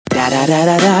da da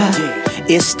da da.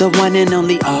 It's the one and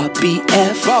only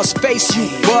RBF. Boss face, you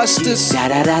busters. Da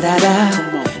da da da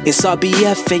da. It's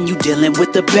RBF and you dealing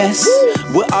with the best.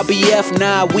 With RBF,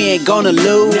 nah, we ain't gonna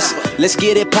lose. Let's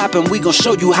get it poppin', we gon'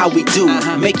 show you how we do.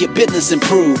 Make your business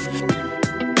improve.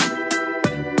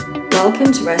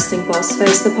 Welcome to Resting Boss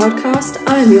Face, the podcast.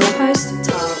 I am your host,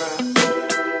 Tara.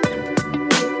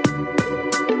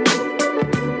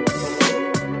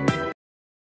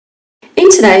 In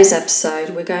today's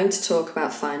episode, we're going to talk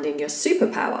about finding your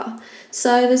superpower.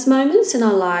 So there's moments in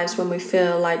our lives when we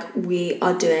feel like we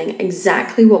are doing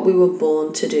exactly what we were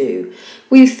born to do.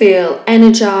 We feel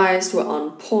energized, we're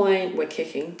on point, we're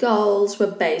kicking goals,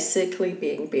 we're basically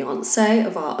being Beyonce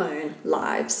of our own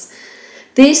lives.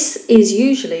 This is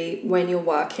usually when you're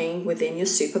working within your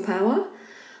superpower.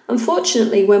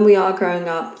 Unfortunately, when we are growing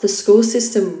up, the school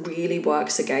system really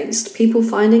works against people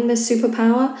finding their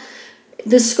superpower.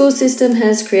 The school system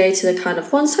has created a kind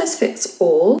of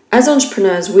one-size-fits-all. As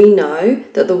entrepreneurs, we know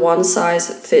that the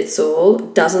one-size-fits-all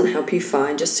doesn't help you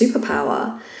find your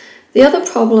superpower. The other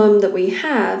problem that we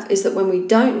have is that when we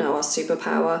don't know our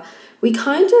superpower, we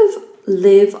kind of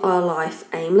live our life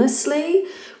aimlessly.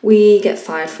 We get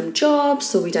fired from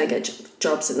jobs, or we don't get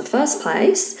jobs in the first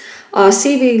place. Our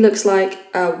CV looks like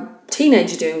a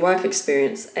teenager doing work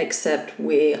experience, except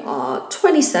we are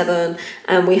 27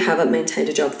 and we haven't maintained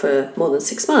a job for more than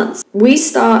 6 months. We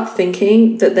start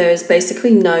thinking that there is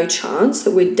basically no chance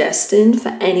that we're destined for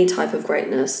any type of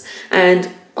greatness.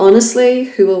 And honestly,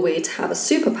 who are we to have a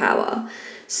superpower?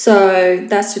 So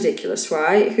that's ridiculous,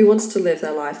 right? Who wants to live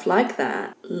their life like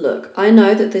that? Look, I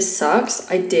know that this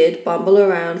sucks. I did bumble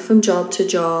around from job to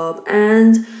job,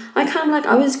 and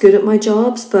I was good at my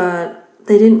jobs, but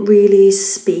they didn't really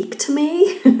speak to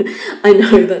me. I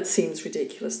know that seems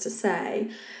ridiculous to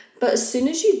say, but as soon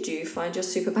as you do find your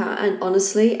superpower, and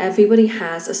honestly, everybody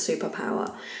has a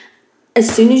superpower.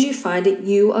 As soon as you find it,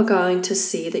 you are going to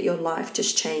see that your life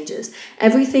just changes.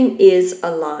 Everything is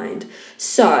aligned.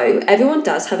 So everyone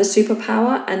does have a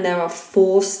superpower, and there are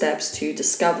 4 steps to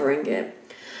discovering it.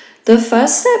 The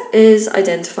first step is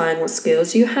identifying what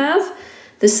skills you have.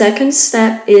 The second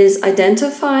step is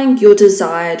identifying your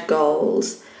desired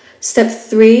goals. Step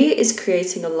 3 is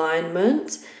creating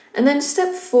alignment. And then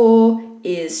step 4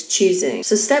 is choosing.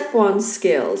 So step 1,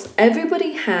 skills.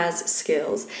 Everybody has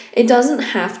skills. It doesn't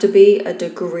have to be a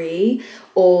degree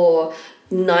or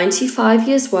 95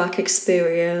 years work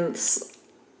experience.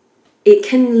 It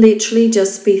can literally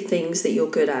just be things that you're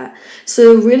good at.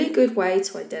 So a really good way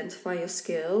to identify your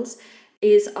skills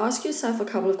is ask yourself a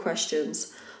couple of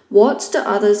questions. What do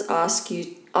others ask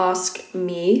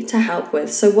me to help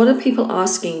with? So what are people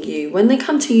asking you? When they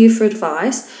come to you for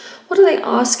advice, what are they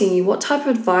asking you? What type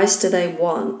of advice do they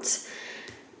want?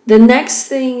 The next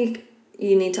thing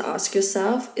you need to ask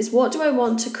yourself is, what do I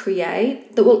want to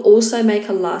create that will also make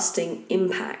a lasting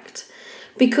impact?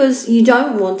 Because you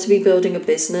don't want to be building a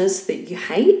business that you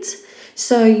hate.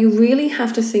 So you really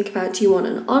have to think about, do you want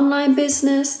an online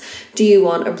business? Do you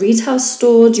want a retail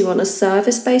store? Do you want a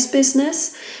service-based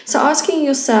business? So asking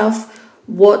yourself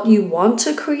what you want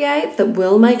to create that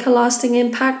will make a lasting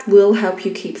impact will help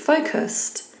you keep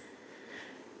focused.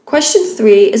 Question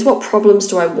 3 is, what problems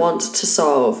do I want to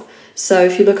solve? So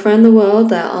if you look around the world,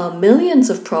 there are millions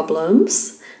of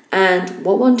problems, and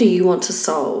what one do you want to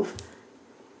solve?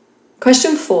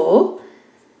 Question 4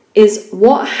 is,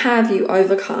 what have you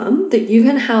overcome that you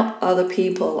can help other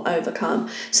people overcome?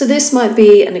 So this might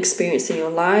be an experience in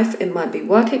your life. It might be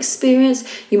work experience.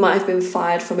 You might have been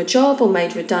fired from a job or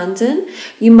made redundant.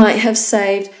 You might have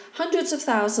saved hundreds of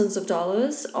thousands of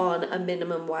dollars on a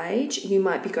minimum wage. You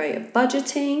might be great at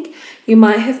budgeting. You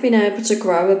might have been able to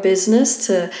grow a business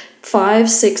to 5,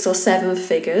 6, or 7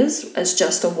 figures as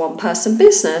just a one-person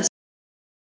business.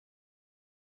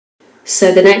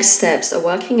 So the next steps are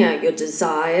working out your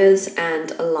desires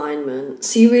and alignment.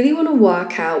 So you really want to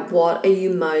work out, what are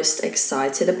you most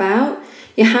excited about?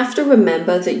 You have to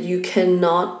remember that you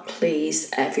cannot please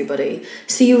everybody.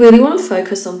 So you really want to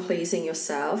focus on pleasing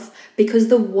yourself, because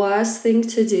the worst thing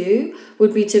to do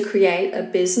would be to create a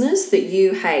business that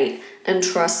you hate. And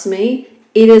trust me,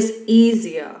 it is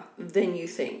easier than you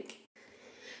think.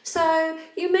 So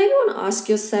you maybe want to ask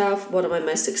yourself, what am I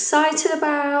most excited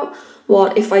about?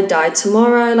 What if I died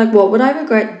tomorrow? What would I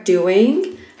regret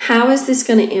doing? How is this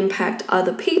going to impact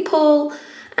other people?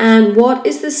 And what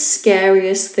is the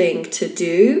scariest thing to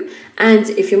do? And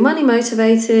if you're money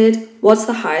motivated, what's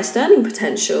the highest earning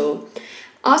potential?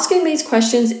 Asking these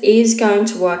questions is going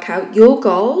to work out your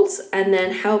goals and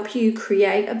then help you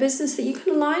create a business that you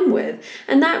can align with.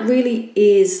 And that really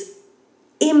is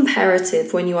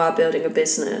imperative when you are building a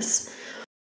business.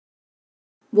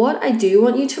 What I do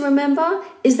want you to remember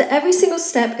is that every single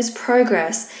step is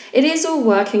progress. It is all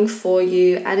working for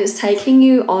you and it's taking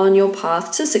you on your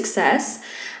path to success.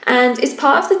 And it's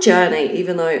part of the journey,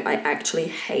 even though I actually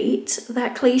hate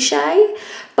that cliche.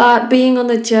 But being on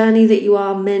the journey that you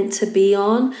are meant to be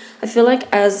on, I feel like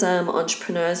as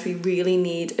entrepreneurs, we really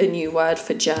need a new word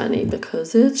for journey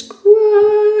because it's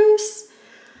gross.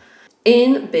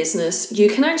 In business, you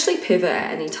can actually pivot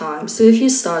at any time. So if you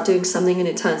start doing something and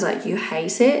it turns out you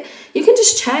hate it, you can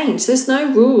just change. There's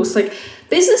no rules. Like,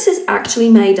 business is actually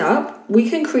made up. We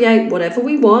can create whatever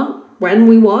we want, when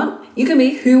we want. You can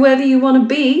be whoever you want to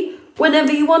be,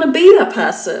 whenever you want to be that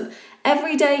person.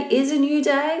 Every day is a new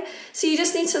day. So you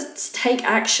just need to take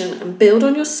action and build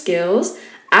on your skills.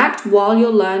 Act while you're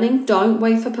learning. Don't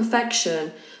wait for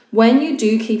perfection. When you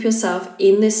do keep yourself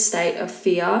in this state of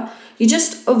fear, you're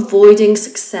just avoiding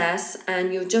success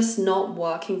and you're just not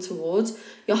working towards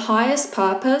your highest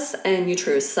purpose and your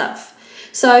truest self.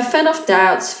 So fend off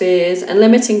doubts, fears, and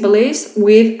limiting beliefs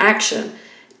with action.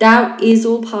 Doubt is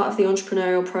all part of the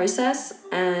entrepreneurial process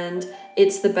and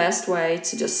it's the best way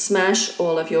to just smash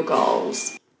all of your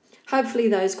goals. Hopefully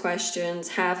those questions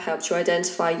have helped you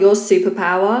identify your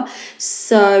superpower.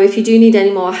 So if you do need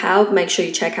any more help, make sure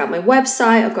you check out my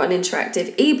website. I've got an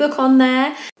interactive ebook on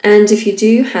there. And if you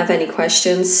do have any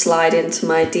questions, slide into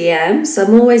my DMs.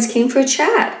 I'm always keen for a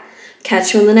chat.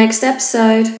 Catch you on the next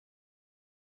episode.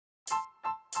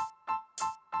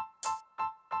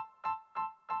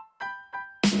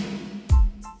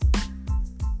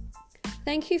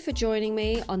 Thank you for joining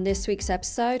me on this week's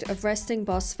episode of Resting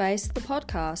Boss Face, the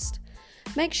podcast.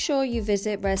 Make sure you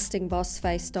visit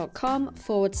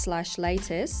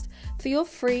restingbossface.com/latest for your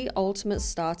free ultimate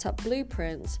startup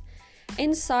blueprint.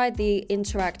 Inside the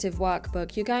interactive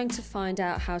workbook, you're going to find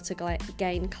out how to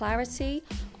gain clarity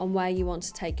on where you want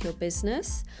to take your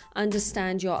business,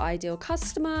 understand your ideal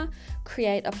customer,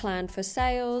 create a plan for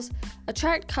sales,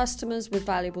 attract customers with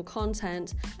valuable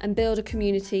content, and build a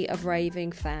community of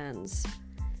raving fans.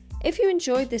 If you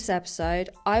enjoyed this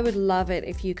episode, I would love it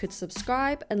if you could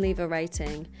subscribe and leave a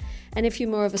rating. And if you're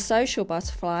more of a social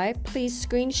butterfly, please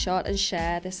screenshot and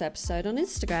share this episode on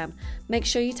Instagram. Make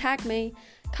sure you tag me.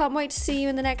 Can't wait to see you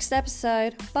in the next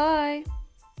episode. Bye!